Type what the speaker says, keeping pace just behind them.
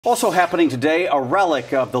Also happening today, a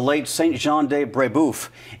relic of the late Saint Jean de Brebeuf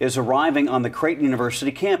is arriving on the Creighton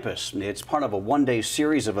University campus. It's part of a one-day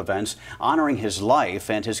series of events honoring his life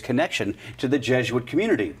and his connection to the Jesuit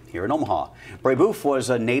community here in Omaha. Brebeuf was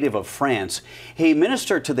a native of France. He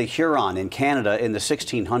ministered to the Huron in Canada in the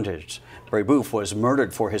 1600s. Brebeuf was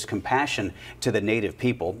murdered for his compassion to the native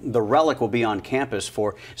people. The relic will be on campus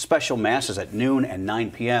for special masses at noon and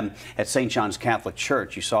 9 p.m. at St. John's Catholic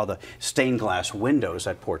Church. You saw the stained glass windows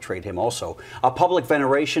that portrayed him also. A public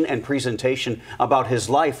veneration and presentation about his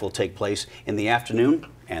life will take place in the afternoon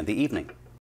and the evening.